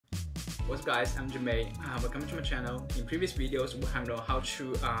What's up guys, I'm Jermaine. Welcome to my channel. In previous videos we have known how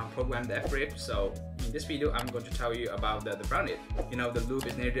to program the F-rib. So in this video I'm going to tell you about the front knit. You know, the loop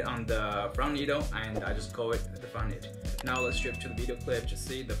is knitted on the front needle and I just call it the front knit. Now let's shift to the video clip to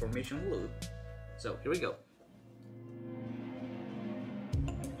see the formation of the loop. So here we go.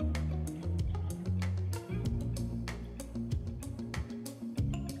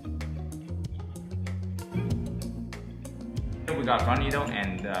 We got front needle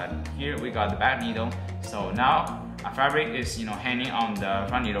and here we got the back needle. So now our fabric is hanging on the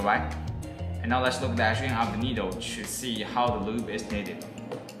front needle, right? And now let's look at the action of the needle to see how the loop is knitted.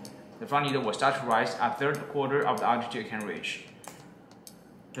 The front needle will start to rise at third quarter of the altitude it can reach.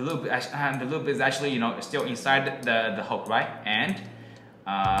 The loop is actually still inside the hook, right? And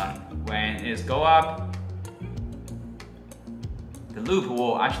when it go up, the loop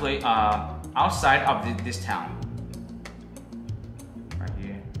will actually outside of this town.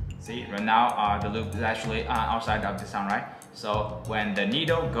 See, right now the loop is actually outside of the sound, right? So when the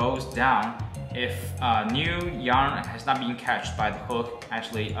needle goes down, if new yarn has not been catched by the hook,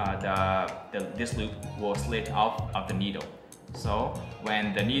 actually this loop will slit off of the needle. So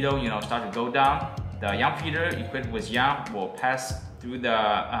when the needle start to go down, the yarn feeder equipped with yarn will pass through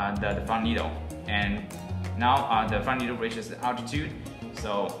the front needle, and now the front needle reaches the altitude.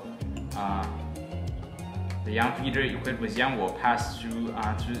 So the yarn feeder equipped with yarn will pass through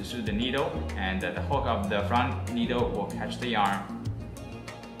the needle, and the hook of the front needle will catch the yarn,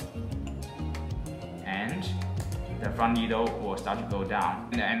 and the front needle will start to go down,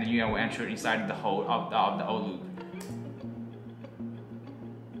 and the new yarn will enter inside the hole of the old loop.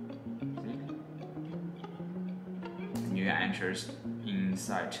 See? The new yarn enters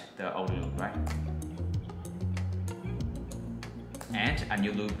inside the old loop, right? And a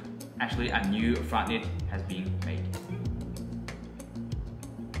new loop. Actually, a new front knit has been made.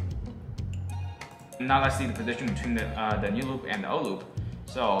 Now let's see the position between the new loop and the old loop.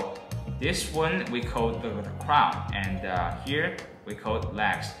 So this one we call the crown, and here we call it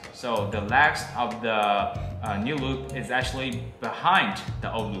legs. So the legs of the new loop is actually behind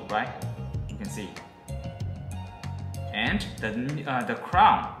the old loop, right? You can see. And the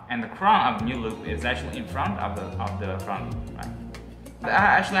crown of the new loop is actually in front of the front loop, right? I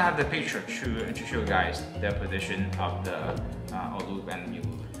actually have the picture to show you guys the position of the old loop and the new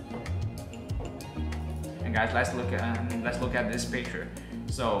loop. And guys, let's look at this picture.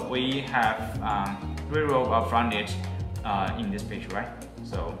 So we have 3 rows of front knit in this picture, right?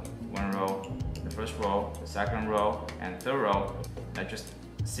 So 1 row, the first row, the second row, and the third row. Let's just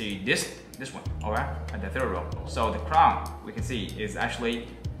see this one, alright, at the third row. So the crown we can see is actually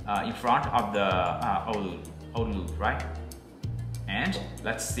in front of the old loop, right? And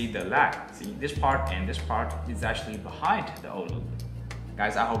let's see the leg. See, this part and this part is actually behind the old loop.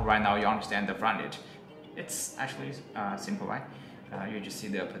 Guys, I hope right now you understand the front knit. It's actually simple, right? You just see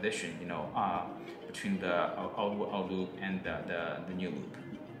the position, between the old loop and the new loop.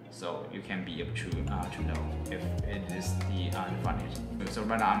 So you can be able to know if it is the front knit. So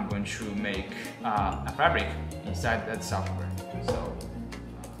right now I'm going to make a fabric inside that software. So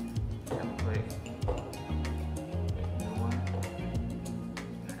double-click.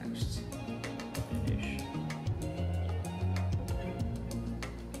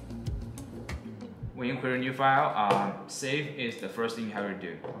 When you create a new file, save is the first thing you have to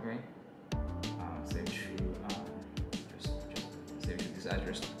do. Okay, save to just save to this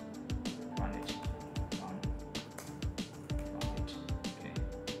address. Run it. Okay,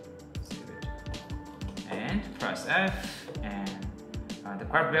 save it, and press F, and the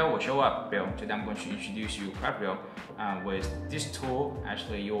crab wheel will show up. Today I'm going to introduce you crab wheel. With this tool,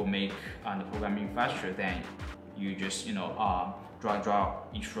 actually you will make the programming faster than you just draw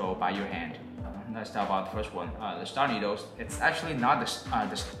each row by your hand. Let's talk about the first one, the start needles. It's actually not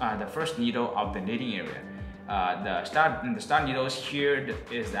the first needle of the knitting area. The start needles here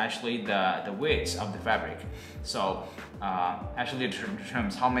is actually the width of the fabric. So actually it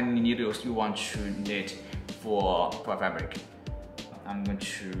determines how many needles you want to knit for a fabric. I'm going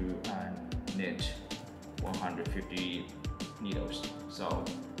to knit 150 needles. So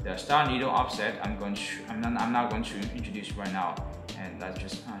the start needle offset I'm not going to introduce right now, and let's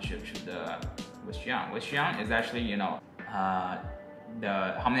just shift to the waist yarn. Waist yarn is actually how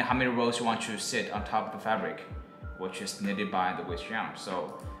many rows you want to sit on top of the fabric, which is knitted by the waist yarn.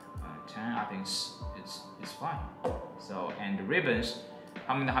 So 10, I think it's fine. So, and the ribbons,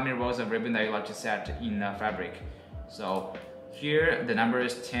 how many rows of ribbon that you like to set in the fabric. So here the number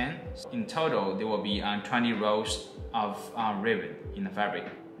is 10. In total there will be 20 rows of ribbon in the fabric.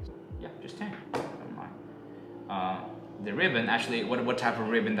 Yeah, just 10. Never mind. the ribbon, actually what type of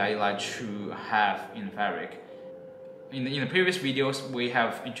ribbon that you like to have in the fabric. In the previous videos, we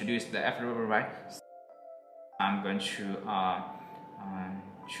have introduced the F ribbon, right? I'm going to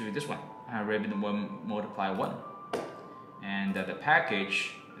choose this one, ribbon 1 multiply 1, and the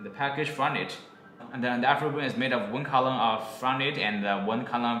package front knit, and then the F ribbon is made of 1 column of front knit and 1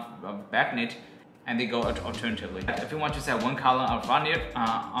 column of back knit, and they go alternatively. If you want to set 1 column of front knit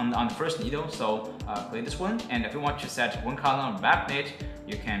on the first needle, so click this one, and if you want to set 1 column of back knit,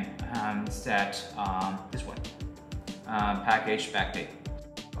 you can set this one, package back knit.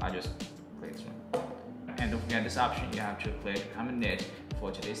 I just click this one. And don't forget this option, you have to click common knit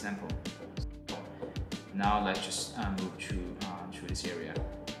for today's sample. So now let's just move to this area.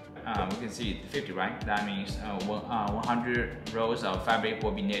 We can see 50, right? That means 100 rows of fabric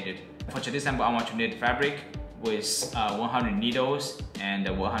will be knitted. For today's sample, I want to knit fabric with 100 needles and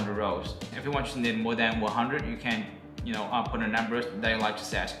 100 rows. If you want to knit more than 100, you can put the numbers that you like to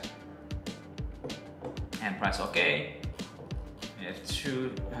set. And press OK.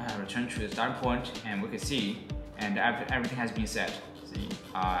 To return to the starting point, and we can see, and everything has been set. See,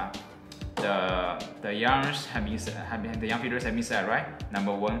 the yarns have been set, the yarn feeders have been set, right?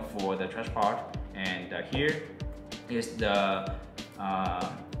 Number 1 for the trash part, and here is the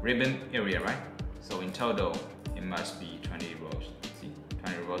ribbon area, right? So in total, it must be 20 rows. See,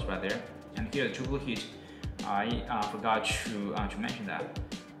 20 rows right there. And here the tubular heat, I forgot to mention that.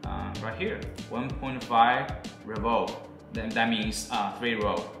 Right here, 1.5 revolve. Then that means 3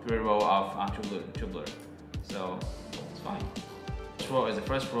 row of tubular. So it's fine. This row is the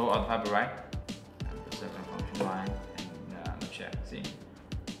first row of the fabric, right? And the second function line, and let's check. See,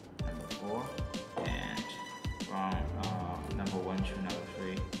 number 4, and from number 1 to number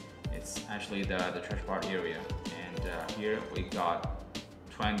 3, it's actually the trash part area. And here we got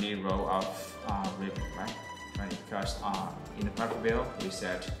 20 row of ribbon, right? 20, because in the fabric bill we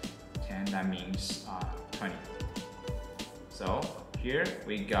set 10. That means 20. So here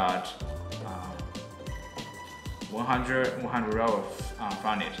we got 100 row of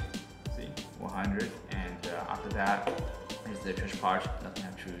front knit. See, 100, and after that is the trash part. Nothing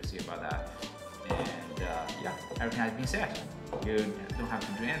have to see about that. And yeah, everything has been set. You don't have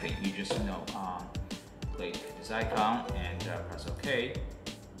to do anything. You just click this icon and press OK,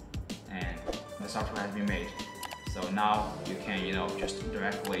 and the software has been made. So now you can just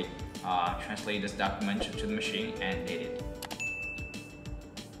directly translate this document to the machine and knit it.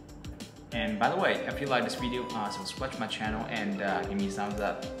 And by the way, if you like this video, subscribe to my channel and give me a thumbs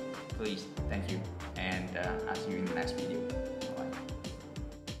up, please. Thank you, and I'll see you in the next video.